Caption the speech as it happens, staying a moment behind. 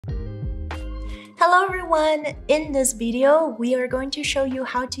Hello everyone! In this video, we are going to show you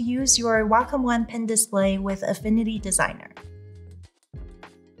how to use your Wacom One pen display with Affinity Designer.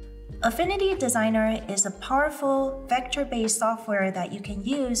 Affinity Designer is a powerful vector-based software that you can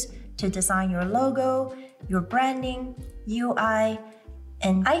use to design your logo, your branding, UI,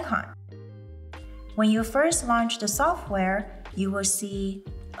 and icon. When you first launch the software, you will see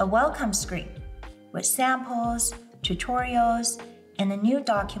a welcome screen with samples, tutorials, and a new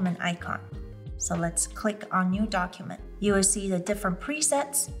document icon. So let's click on New Document. You will see the different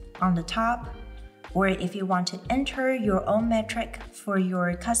presets on the top, or if you want to enter your own metric for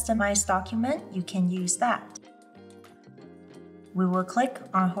your customized document, you can use that. We will click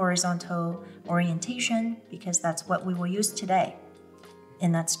on horizontal orientation because that's what we will use today.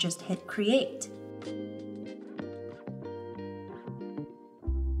 And let's just hit Create.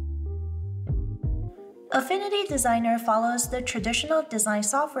 Affinity Designer follows the traditional design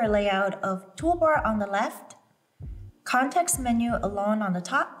software layout of toolbar on the left, context menu alone on the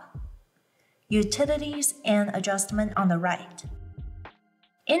top, utilities and adjustment on the right.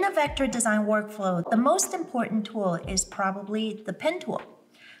 In a vector design workflow, the most important tool is probably the pen tool.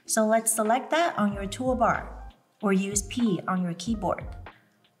 So let's select that on your toolbar or use P on your keyboard.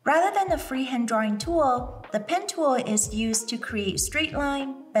 Rather than the freehand drawing tool, the pen tool is used to create straight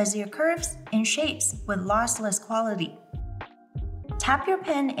line, Bezier curves, and shapes with lossless quality. Tap your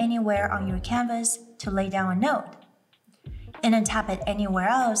pen anywhere on your canvas to lay down a note, and then tap it anywhere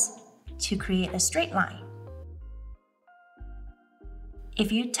else to create a straight line.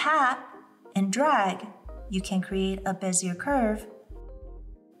 If you tap and drag, you can create a Bezier curve.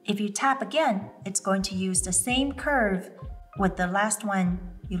 If you tap again, it's going to use the same curve with the last one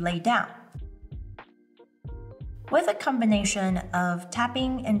you lay down. With a combination of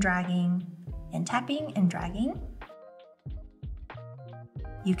tapping and dragging,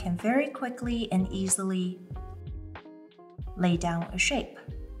 you can very quickly and easily lay down a shape.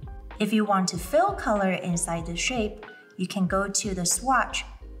 If you want to fill color inside the shape, you can go to the swatch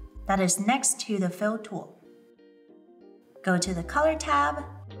that is next to the fill tool. Go to the color tab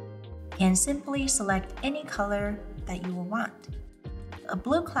and simply select any color that you will want. A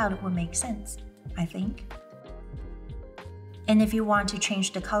blue cloud would make sense, I think. And if you want to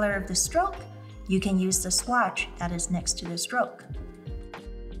change the color of the stroke, you can use the swatch that is next to the stroke.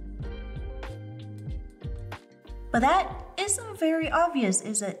 But that isn't very obvious,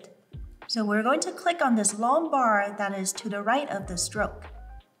 is it? So we're going to click on this long bar that is to the right of the stroke.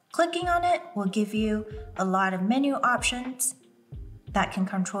 Clicking on it will give you a lot of menu options that can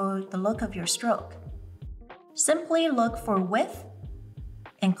control the look of your stroke. Simply look for width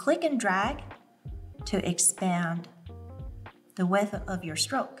and click and drag to expand the width of your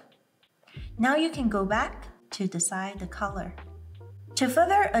stroke. Now you can go back to decide the color. To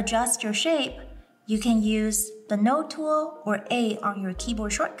further adjust your shape, you can use the Node tool or A on your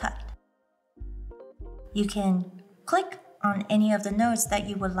keyboard shortcut. You can click on any of the nodes that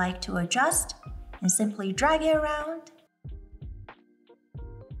you would like to adjust and simply drag it around,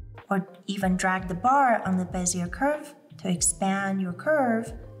 or even drag the bar on the Bezier curve to expand your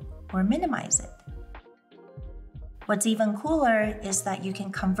curve or minimize it. What's even cooler is that you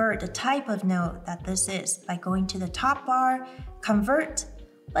can convert the type of node that this is by going to the top bar, convert.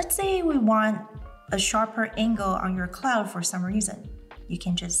 Let's say we want a sharper angle on your cloud for some reason. You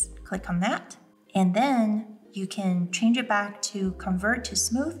can just click on that, and then you can change it back to convert to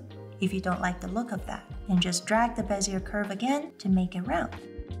smooth if you don't like the look of that, and just drag the Bezier curve again to make it round.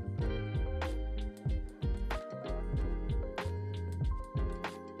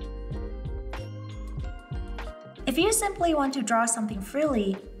 If you simply want to draw something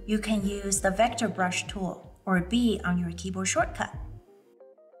freely, you can use the vector brush tool or B on your keyboard shortcut.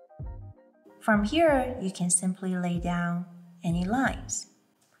 From here, you can simply lay down any lines.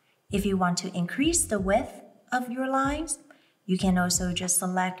 If you want to increase the width of your lines, you can also just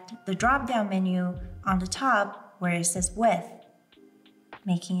select the drop-down menu on the top where it says width,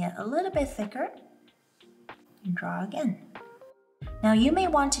 making it a little bit thicker, and draw again. Now you may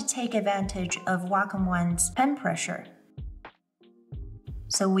want to take advantage of Wacom One's pen pressure.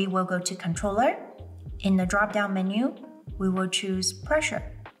 So we will go to Controller. In the drop-down menu, we will choose Pressure.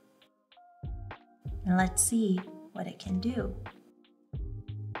 And let's see what it can do.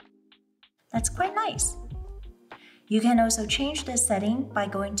 That's quite nice. You can also change this setting by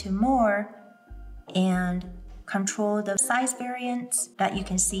going to More and control the size variance that you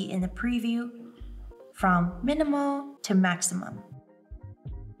can see in the preview from minimal to maximum.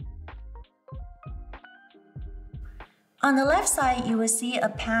 On the left side, you will see a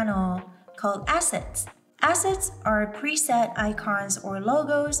panel called Assets. Assets are preset icons or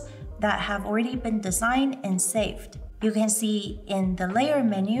logos that have already been designed and saved. You can see in the layer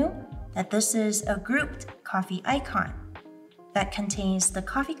menu that this is a grouped coffee icon that contains the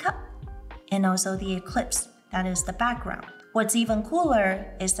coffee cup and also the eclipse that is the background. What's even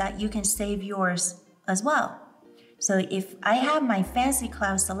cooler is that you can save yours as well. So if I have my fancy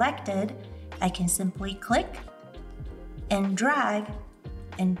cloud selected, I can simply click and drag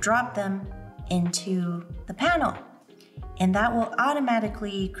and drop them into the panel. And that will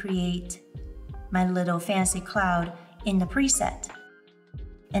automatically create my little fancy cloud in the preset.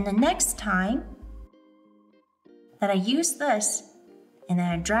 And the next time that I use this and then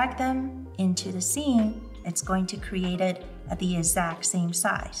I drag them into the scene, it's going to create it at the exact same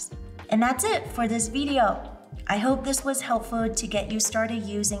size. And that's it for this video. I hope this was helpful to get you started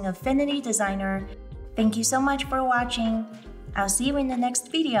using Affinity Designer. Thank you so much for watching. I'll see you in the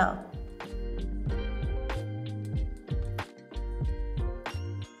next video.